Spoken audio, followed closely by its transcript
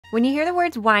When you hear the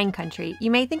words wine country,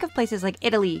 you may think of places like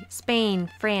Italy,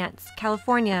 Spain, France,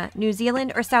 California, New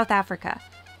Zealand, or South Africa.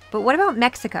 But what about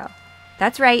Mexico?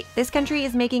 That's right, this country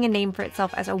is making a name for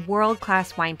itself as a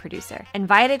world-class wine producer. And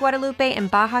Valle de Guadalupe in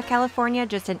Baja, California,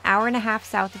 just an hour and a half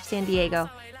south of San Diego,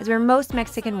 is where most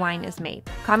Mexican wine is made.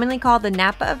 Commonly called the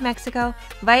Napa of Mexico,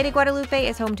 Valle de Guadalupe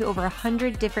is home to over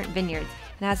 100 different vineyards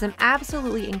and has some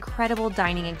absolutely incredible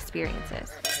dining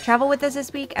experiences. Travel with us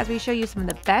this week as we show you some of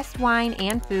the best wine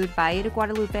and food Valle de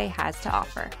Guadalupe has to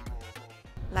offer.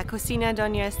 La Cocina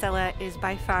Doña Esthelas is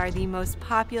by far the most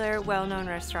popular, well-known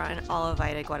restaurant in all of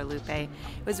Valle de Guadalupe. It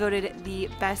was voted the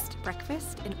best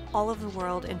breakfast in all of the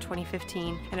world in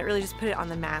 2015, and it really just put it on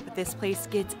the map. This place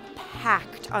gets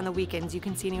packed on the weekends. You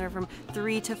can see anywhere from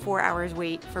 3 to 4 hours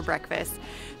wait for breakfast.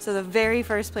 So the very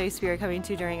first place we are coming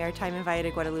to during our time in Valle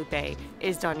de Guadalupe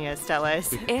is Doña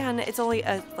Esthelas. And it's only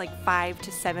a 5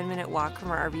 to 7 minute walk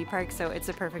from our RV park, so it's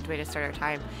a perfect way to start our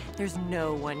time. There's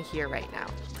no one here right now.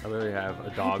 I literally have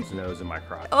a dog's nose in my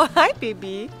crotch. Oh, hi,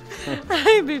 baby.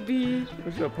 Hi, baby.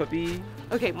 What's up, puppy?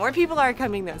 Okay, more people are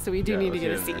coming though, so we do need to get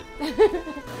a seat.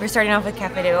 We're starting off with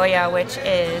Café de Olla, which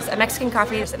is a Mexican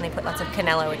coffee, and they put lots of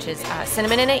canela, which is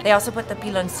cinnamon in it. They also put the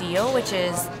piloncillo, which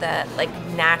is the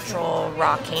natural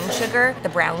raw cane sugar, the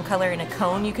brown color in a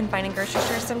cone you can find in grocery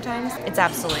stores sometimes. It's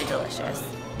absolutely delicious.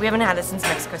 We haven't had this since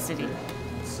Mexico City.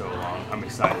 So long. I'm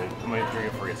excited. I'm gonna drink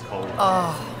it before it gets cold.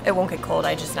 Oh, it won't get cold.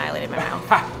 I just annihilated my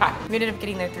mouth. We ended up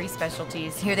getting their 3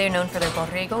 specialties. Here they're known for their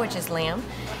borrego, which is lamb.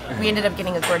 We ended up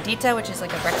getting a gordita, which is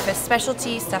like a breakfast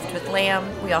specialty stuffed with lamb.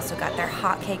 We also got their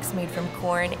hot cakes made from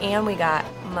corn, and we got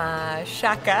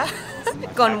machaca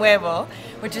con huevo,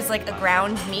 which is like a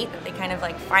ground meat that they kind of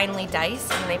finely dice,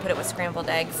 and then they put it with scrambled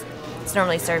eggs. It's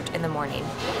normally served in the morning.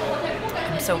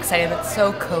 I'm so excited. It's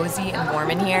so cozy and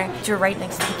warm in here. You're right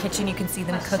next to the kitchen. You can see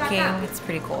them cooking. It's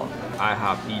pretty cool.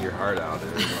 IHOP, eat your heart out,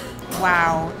 dude.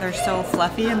 Wow, they're so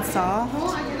fluffy and soft.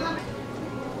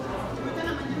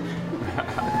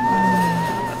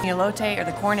 The elote, or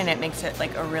the corn in it, makes it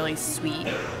a really sweet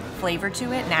flavor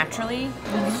to it naturally.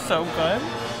 So good.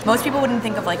 Most people wouldn't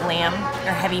think of lamb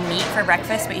or heavy meat for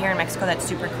breakfast, but here in Mexico that's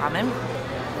super common.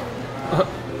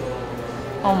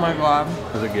 Oh my god.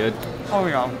 Is it good? Oh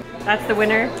yeah. That's the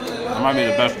winner. That might be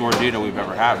the best gordita we've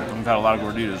ever had. We've had a lot of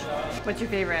gorditas. What's your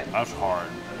favorite? That's hard.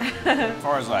 As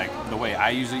far as the way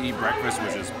I usually eat breakfast,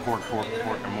 which is pork,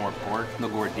 and more pork, the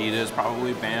gordita is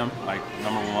probably bam,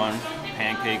 number 1.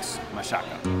 Pancakes,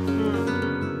 machaca.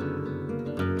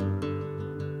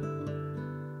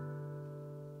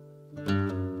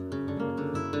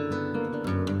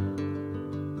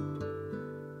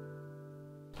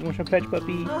 You want some pets,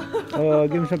 puppy? Oh,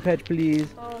 give him some pets, please.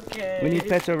 Okay. We need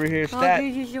pets over here. I'll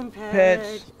give you some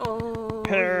pets. Oh,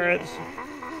 Parrots. Yeah.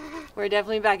 We're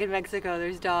definitely back in Mexico.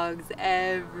 There's dogs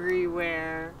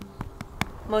everywhere.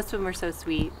 Most of them are so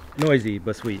sweet. Noisy,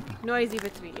 but sweet. Noisy,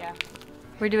 but sweet, yeah.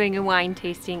 We're doing a wine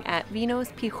tasting at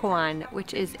Vinos Pijuan,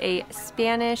 which is a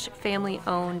Spanish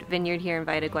family-owned vineyard here in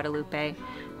Valle de Guadalupe.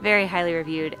 Very highly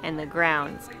reviewed, and the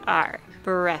grounds are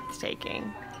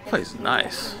breathtaking. Place is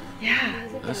nice. Yeah.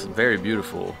 This is very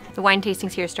beautiful. The wine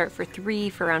tastings here start for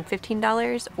 3 for around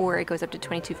 $15, or it goes up to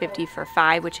 $22.50 for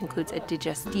 5, which includes a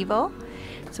digestivo.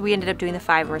 So we ended up doing the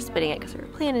 5 and we're splitting it because our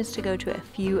plan is to go to a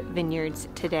few vineyards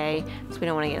today, so we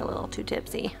don't want to get a little too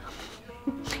tipsy.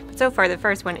 But so far, the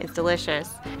first one is delicious.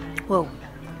 Whoa.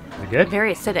 Is it good?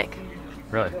 Very acidic.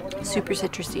 Really? Super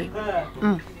citrusy.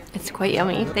 It's quite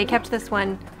yummy. They kept this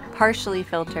one partially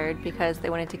filtered because they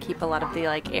wanted to keep a lot of the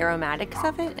aromatics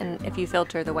of it, and if you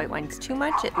filter the white wines too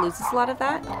much, it loses a lot of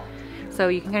that. So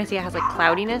you can kind of see it has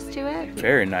cloudiness to it.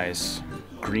 Very nice.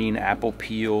 Green apple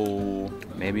peel,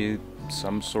 maybe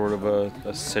some sort of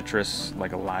a citrus,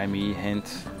 a limey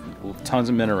hint. Tons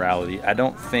of minerality. I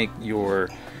don't think your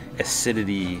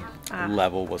acidity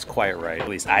level was quite right. At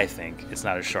least I think. It's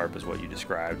not as sharp as what you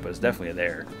described, but it's definitely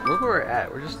there. Look where we're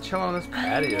at. We're just chilling on this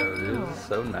patio, dude. It's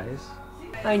so nice.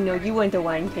 I know, you want the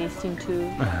wine tasting too.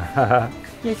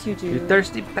 Yes, you do. You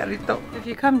thirsty, perrito? If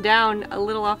you come down a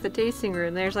little off the tasting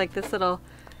room, there's this little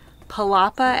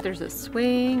palapa. There's a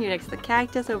swing. You're next to the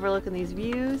cactus overlooking these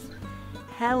views.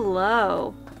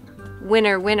 Hello.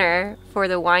 Winner for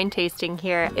the wine tasting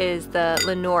here is the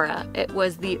Lenora. It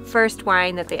was the first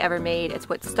wine that they ever made. It's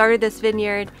what started this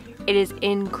vineyard. It is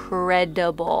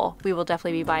incredible. We will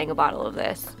definitely be buying a bottle of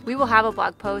this. We will have a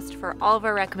blog post for all of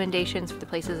our recommendations for the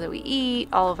places that we eat,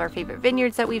 all of our favorite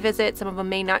vineyards that we visit. Some of them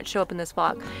may not show up in this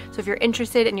vlog. So if you're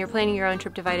interested and you're planning your own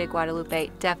trip to Valle de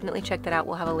Guadalupe, definitely check that out.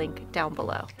 We'll have a link down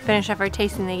below. Finish off our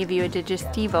tasting, they give you a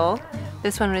digestivo,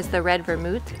 This one is the red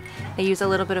vermouth. They use a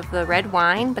little bit of the red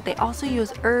wine, but they also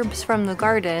use herbs from the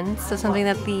garden. So something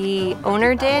that the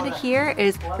owner did here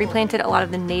is replanted a lot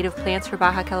of the native plants for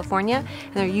Baja California,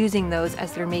 and they're using those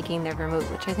as they're making their vermouth,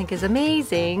 which I think is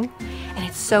amazing. And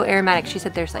it's so aromatic. She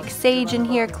said there's like sage in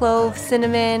here, clove,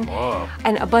 cinnamon,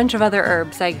 and a bunch of other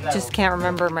herbs. I just can't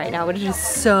remember them right now, but it is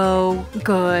so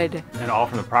good. And all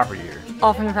from the property here.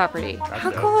 All from the property.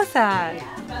 How cool is that?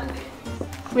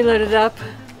 We loaded up.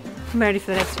 I'm ready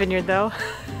for the next vineyard though.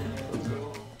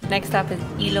 Next stop is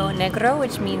Hilo Negro,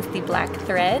 which means the black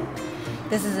thread.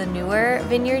 This is a newer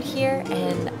vineyard here,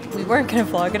 and we weren't gonna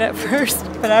vlog it at first,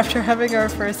 but after having our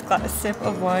first sip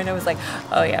of wine, I was like,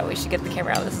 oh yeah, we should get the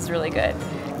camera out. This is really good.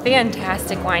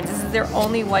 Fantastic wines. This is their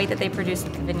only white that they produce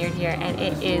at the vineyard here, and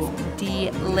it is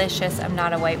delicious. I'm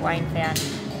not a white wine fan.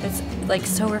 It's like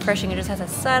so refreshing. It just has a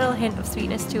subtle hint of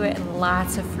sweetness to it and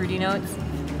lots of fruity notes.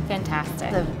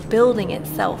 Fantastic. The building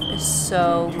itself is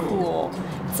so cool.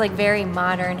 It's like very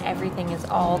modern. Everything is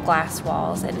all glass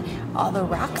walls, and all the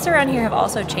rocks around here have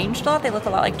also changed a lot. They look a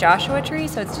lot like Joshua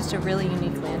trees, so it's just a really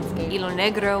unique landscape. Hilo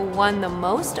Negro won the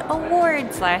most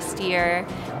awards last year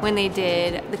when they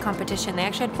did the competition. They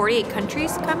actually had 48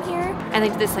 countries come here, and they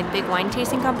did this like big wine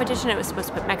tasting competition. It was supposed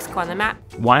to put Mexico on the map.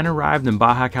 Wine arrived in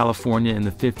Baja California in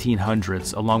the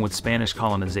 1500s along with Spanish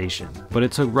colonization, but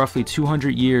it took roughly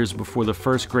 200 years before the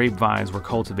first grapevines were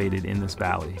cultivated in this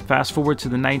valley. Fast forward to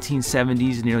the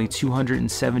 1970s, nearly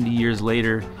 270 years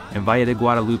later, and Valle de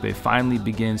Guadalupe finally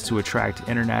begins to attract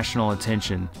international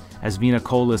attention as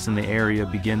vinicolas in the area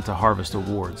begin to harvest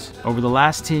awards. Over the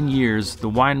last 10 years, the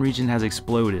wine region has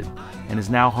exploded and is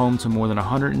now home to more than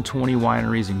 120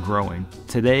 wineries and growing.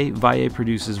 Today, Valle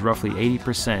produces roughly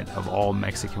 80% of all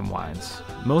Mexican wines.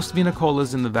 Most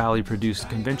vinicolas in the valley produce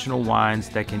conventional wines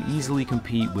that can easily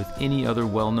compete with any other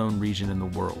well-known region in the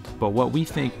world. But what we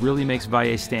think really makes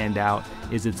Valle stand out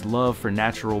is its love for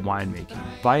natural winemaking.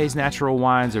 Valle's natural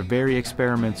wines are very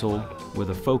experimental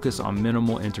with a focus on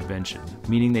minimal intervention,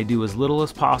 meaning they do as little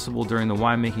as possible during the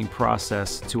winemaking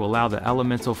process to allow the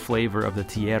elemental flavor of the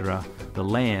tierra, the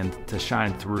land, to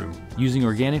shine through. Using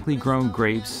organically grown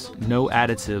grapes, no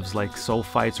additives like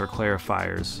sulfites or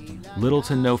clarifiers, little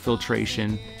to no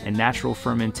filtration, and natural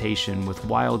fermentation with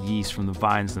wild yeast from the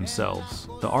vines themselves.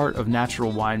 The art of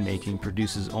natural winemaking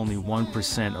produces only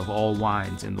 1% of all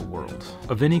wines in the world.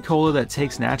 A vinicola that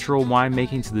takes natural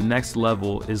winemaking to the next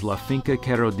level is La Finca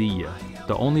Querodilla,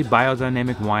 the only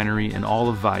biodynamic winery in all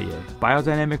of Valle.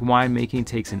 Biodynamic winemaking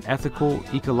takes an ethical,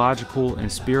 ecological,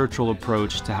 and spiritual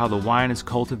approach to how the wine is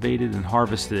cultivated and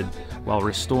harvested while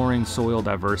restoring soil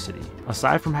diversity.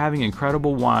 Aside from having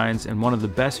incredible wines and one of the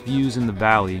best views in the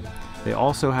valley, they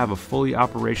also have a fully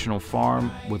operational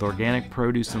farm with organic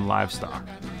produce and livestock,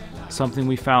 something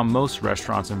we found most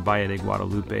restaurants in Valle de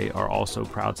Guadalupe are also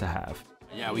proud to have.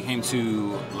 Yeah, we came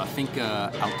to La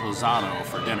Finca Altozano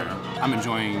for dinner. I'm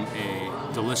enjoying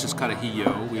a delicious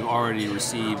carajillo. We've already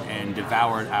received and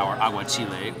devoured our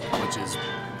aguachile, which is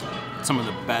some of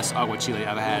the best aguachile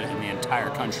I've had in the entire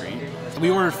country. We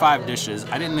ordered 5 dishes.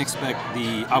 I didn't expect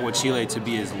the aguachile to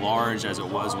be as large as it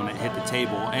was when it hit the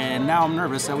table, and now I'm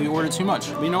nervous that we ordered too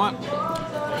much. But you know what?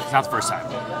 It's not the first time.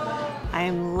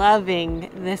 I'm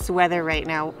loving this weather right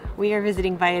now. We are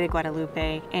visiting Valle de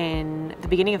Guadalupe in the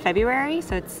beginning of February,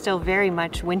 so it's still very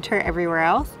much winter everywhere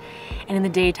else. And in the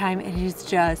daytime, it is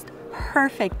just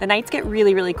perfect. The nights get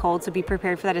really, really cold, so be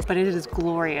prepared for that, but it is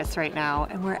glorious right now.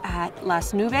 And we're at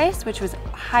Las Nubes, which was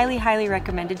highly, highly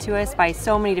recommended to us by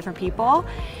so many different people.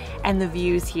 And the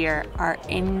views here are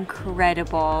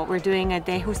incredible. We're doing a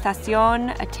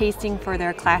degustación, a tasting for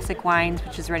their classic wines,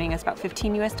 which is running us about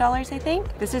 $15 US, I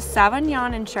think. This is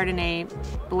Sauvignon and Chardonnay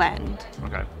blend.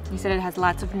 Okay. You said it has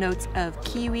lots of notes of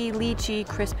kiwi, lychee,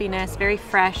 crispiness, very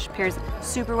fresh, pairs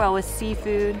super well with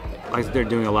seafood. Like they're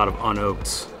doing a lot of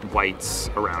unoaked whites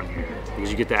around here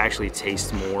because you get to actually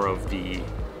taste more of the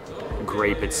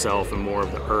grape itself and more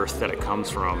of the earth that it comes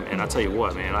from. And I tell you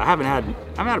what, man, I haven't had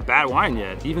a bad wine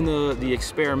yet. Even the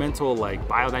experimental like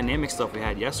biodynamic stuff we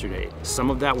had yesterday, some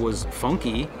of that was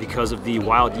funky because of the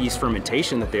wild yeast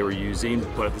fermentation that they were using,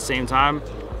 but at the same time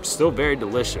still very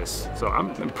delicious. So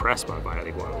I'm impressed by Valle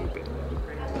de Guadalupe.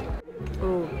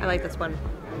 Ooh, I like this one.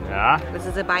 Yeah? This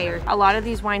is a buyer. A lot of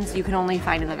these wines you can only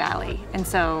find in the valley, and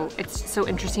so it's so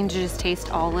interesting to just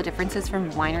taste all the differences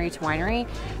from winery to winery.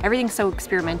 Everything's so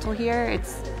experimental here.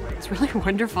 It's really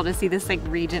wonderful to see this like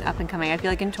region up and coming. I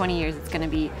feel like in 20 years it's going to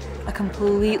be a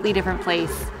completely different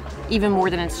place, even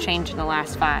more than it's changed in the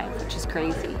last 5, which is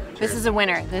crazy. This is a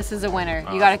winner. This is a winner.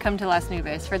 You gotta come to Las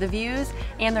Nubes for the views,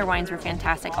 and their wines were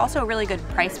fantastic. Also a really good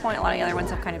price point. A lot of the other ones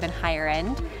have kind of been higher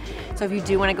end. So if you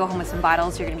do want to go home with some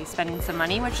bottles, you're gonna be spending some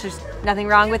money, which there's nothing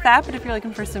wrong with that. But if you're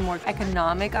looking for some more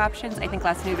economic options, I think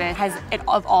Las Nubes has it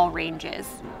of all ranges.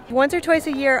 Once or twice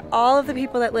a year, all of the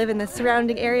people that live in the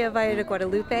surrounding area of Valle de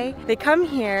Guadalupe, they come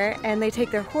here and they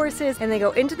take their horses and they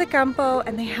go into the campo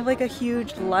and they have like a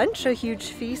huge lunch, a huge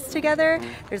feast together.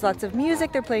 There's lots of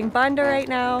music, they're playing banda right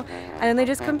now, and then they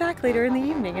just come back later in the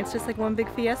evening. It's just like one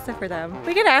big fiesta for them.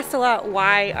 We get asked a lot,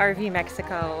 why RV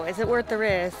Mexico? Is it worth the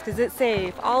risk? Is it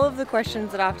safe? All of the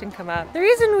questions that often come up. The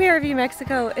reason we RV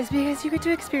Mexico is because you get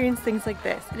to experience things like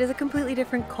this. It is a completely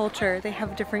different culture. They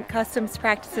have different customs,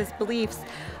 practices, beliefs,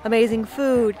 amazing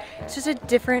food. It's just a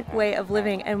different way of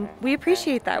living, and we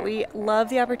appreciate that. We love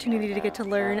the opportunity to get to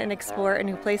learn and explore a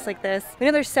new place like this. We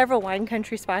know there's several wine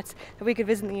country spots that we could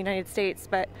visit in the United States,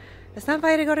 but it's not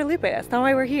Valle de Guadalupe. That's not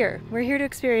why we're here. We're here to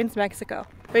experience Mexico.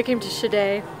 We came to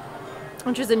Shade,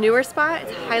 which is a newer spot.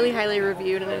 It's highly, highly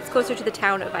reviewed, and it's closer to the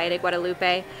town of Valle de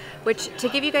Guadalupe, which, to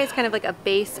give you guys kind of like a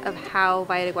base of how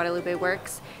Valle de Guadalupe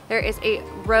works, there is a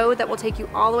road that will take you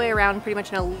all the way around pretty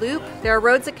much in a loop. There are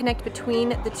roads that connect between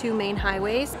the two main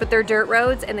highways, but they're dirt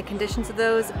roads, and the conditions of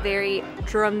those vary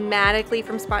dramatically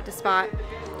from spot to spot.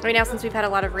 Right now, since we've had a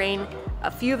lot of rain, a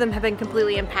few of them have been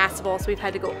completely impassable, so we've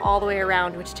had to go all the way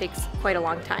around, which takes quite a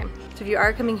long time. So if you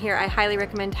are coming here, I highly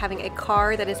recommend having a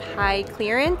car that is high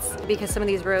clearance, because some of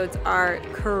these roads are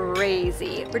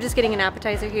crazy. We're just getting an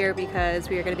appetizer here because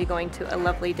we are going to be going to a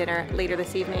lovely dinner later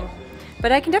this evening.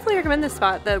 But I can definitely recommend this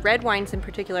spot. The red wines in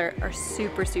particular are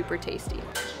super, super tasty.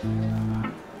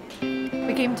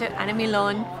 We came to Ana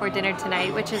Milon for dinner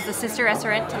tonight, which is the sister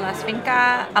restaurant to Las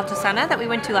Finca Altozana that we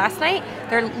went to last night.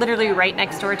 They're literally right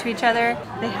next door to each other.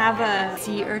 They have a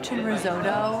sea urchin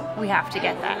risotto. We have to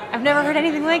get that. I've never heard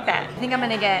anything like that. I think I'm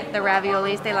gonna get the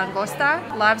raviolis de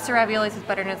langosta, lobster raviolis with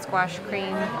butternut squash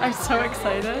cream. I'm so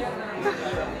excited.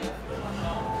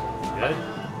 Good?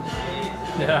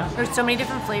 Yeah. There's so many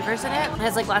different flavors in it. It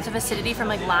has like lots of acidity from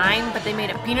like lime, but they made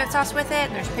a peanut sauce with it.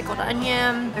 And there's pickled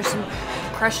onion. There's some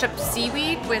crushed up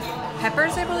seaweed with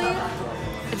peppers, I believe.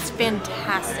 It's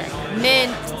fantastic.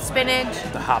 Mint, spinach.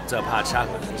 The hopped up hot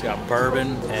chocolate. It's got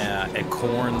bourbon and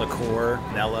corn liqueur,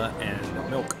 vanilla,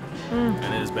 and milk.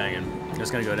 And it is banging.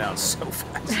 It's gonna go down so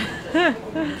fast.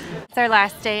 It's our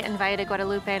last day in Valle de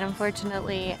Guadalupe, and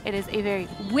unfortunately it is a very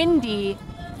windy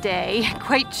day,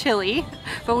 quite chilly,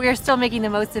 but we are still making the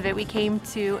most of it. We came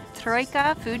to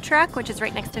Troika food truck, which is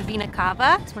right next to Vina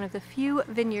Cava. It's one of the few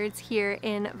vineyards here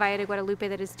in Valle de Guadalupe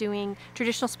that is doing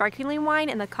traditional sparkling wine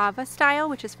in the Cava style,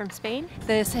 which is from Spain.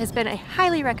 This has been a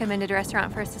highly recommended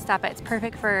restaurant for us to stop at. It's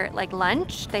perfect for like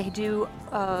lunch. They do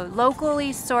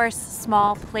locally sourced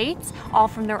small plates, all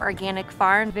from their organic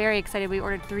farm. Very excited. We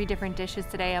ordered 3 different dishes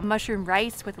today. A mushroom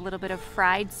rice with a little bit of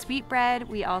fried sweetbread.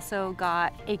 We also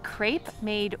got a crepe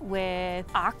made with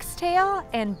oxtail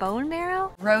and bone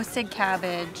marrow, roasted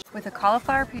cabbage with a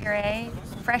cauliflower puree,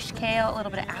 fresh kale, a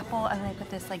little bit of apple, and I put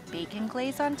this like bacon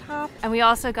glaze on top. And we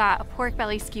also got a pork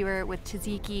belly skewer with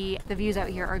tzatziki. The views out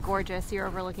here are gorgeous. You're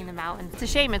overlooking the mountains. It's a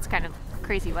shame it's kind of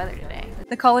crazy weather today.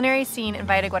 The culinary scene in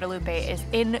Valle de Guadalupe is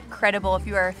incredible. If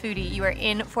you are a foodie, you are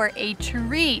in for a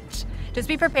treat. Just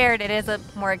be prepared, it is a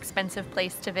more expensive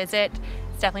place to visit.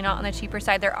 It's definitely not on the cheaper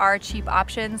side. There are cheap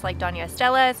options like Doña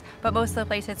Esthelas, but most of the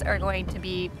places are going to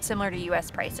be similar to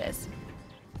US prices.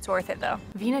 It's worth it though.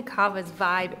 Vina Cava's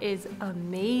vibe is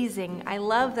amazing. I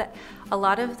love that a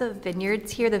lot of the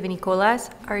vineyards here, the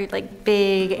vinicolas, are like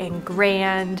big and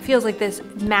grand. It feels like this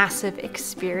massive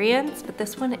experience, but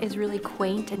this one is really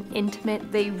quaint and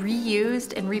intimate. They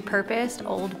reused and repurposed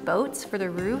old boats for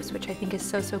the roofs, which I think is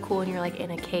so, so cool when you're like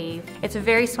in a cave. It's a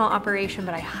very small operation,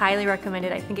 but I highly recommend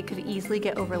it. I think it could easily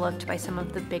get overlooked by some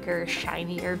of the bigger,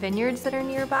 shinier vineyards that are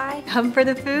nearby. Come for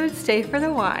the food, stay for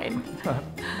the wine.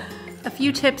 A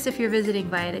few tips if you're visiting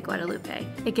Valle de Guadalupe.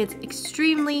 It gets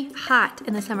extremely hot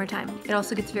in the summertime. It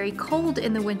also gets very cold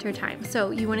in the wintertime. So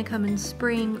you want to come in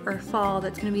spring or fall.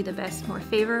 That's going to be the best, more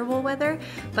favorable weather,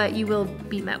 but you will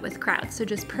be met with crowds. So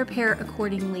just prepare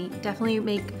accordingly. Definitely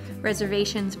make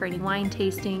reservations for any wine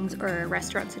tastings or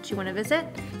restaurants that you want to visit.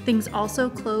 Things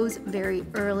also close very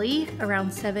early,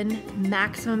 around 7,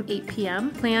 maximum 8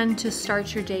 p.m. Plan to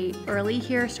start your day early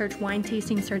here. Wine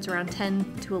tasting starts around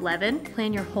 10 to 11.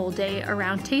 Plan your whole day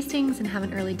around tastings and have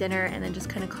an early dinner and then just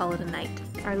kind of call it a night.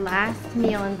 Our last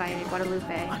meal in Valle de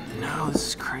Guadalupe. No, this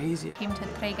is crazy. Came to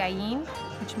Tre Gallin,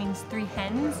 which means 3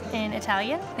 hens in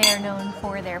Italian. They are known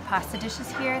for their pasta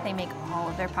dishes here. They make all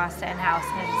of their pasta in-house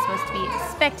and it is supposed to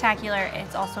be spectacular.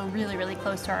 It's also really, really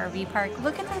close to our RV park.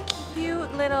 Look at the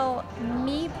cute little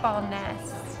meatball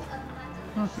nests.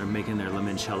 They're making their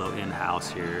limoncello in-house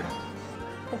here.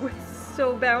 Oh, it's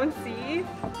so bouncy.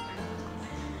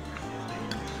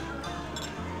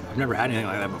 I've never had anything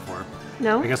like that before.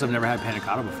 No? I guess I've never had panna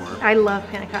cotta before. I love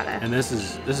panna cotta. And this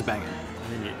is banging.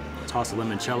 And then you toss the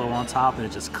limoncello on top and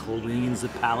it just cleans the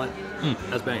palate.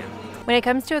 That's banging. When it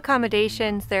comes to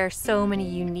accommodations, there are so many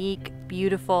unique,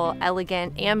 beautiful,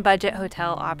 elegant, and budget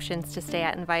hotel options to stay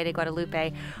at in Valle de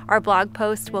Guadalupe. Our blog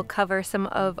post will cover some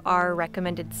of our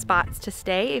recommended spots to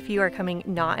stay if you are coming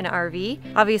not in RV.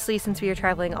 Obviously, since we are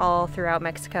traveling all throughout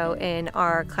Mexico in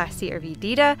our Class C RV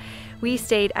Dita, we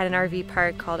stayed at an RV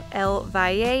park called El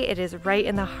Valle. It is right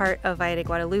in the heart of Valle de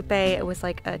Guadalupe. It was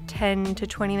like a 10 to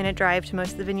 20 minute drive to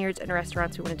most of the vineyards and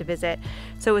restaurants we wanted to visit.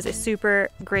 So it was a super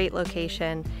great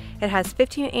location. It has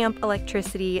 15 amp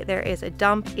electricity. There is a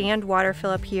dump and water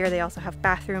fill up here. They also have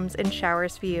bathrooms and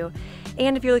showers for you.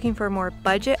 And if you're looking for more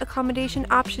budget accommodation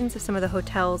options, if some of the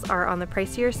hotels are on the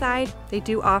pricier side, they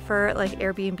do offer like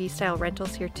Airbnb style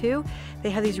rentals here too. They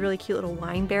have these really cute little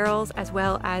wine barrels as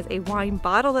well as a wine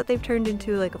bottle that they've turned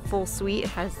into like a full suite. It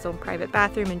has its own private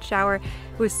bathroom and shower.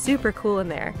 It was super cool in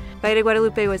there. Valle de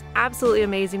Guadalupe was absolutely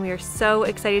amazing. We are so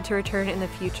excited to return in the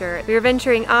future. We are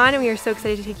venturing on and we are so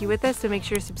excited to take you with us, so make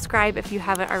sure to subscribe if you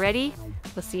haven't already.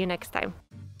 We'll see you next time.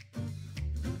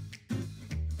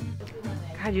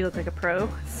 God, you look like a pro.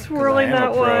 Swirling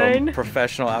that wine.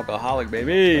 Professional alcoholic,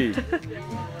 baby.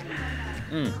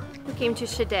 We came to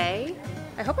Shade.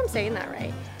 I hope I'm saying that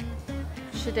right.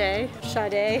 Shade.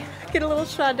 Get a little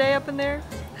Shade up in there.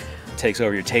 Takes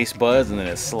over your taste buds and then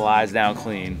it slides down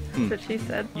clean. That's what she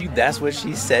said. That's what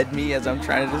she said me as I'm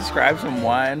trying to describe some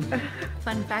wine.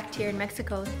 Fun fact, here in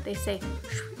Mexico, they say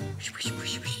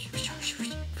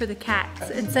for the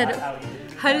cats instead of,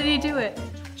 how did he do it?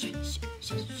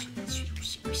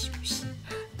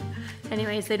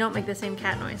 Anyways, they don't make the same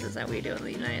cat noises that we do in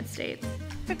the United States.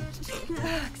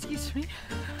 Excuse me.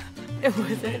 It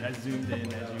was it. I zoomed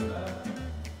in as you...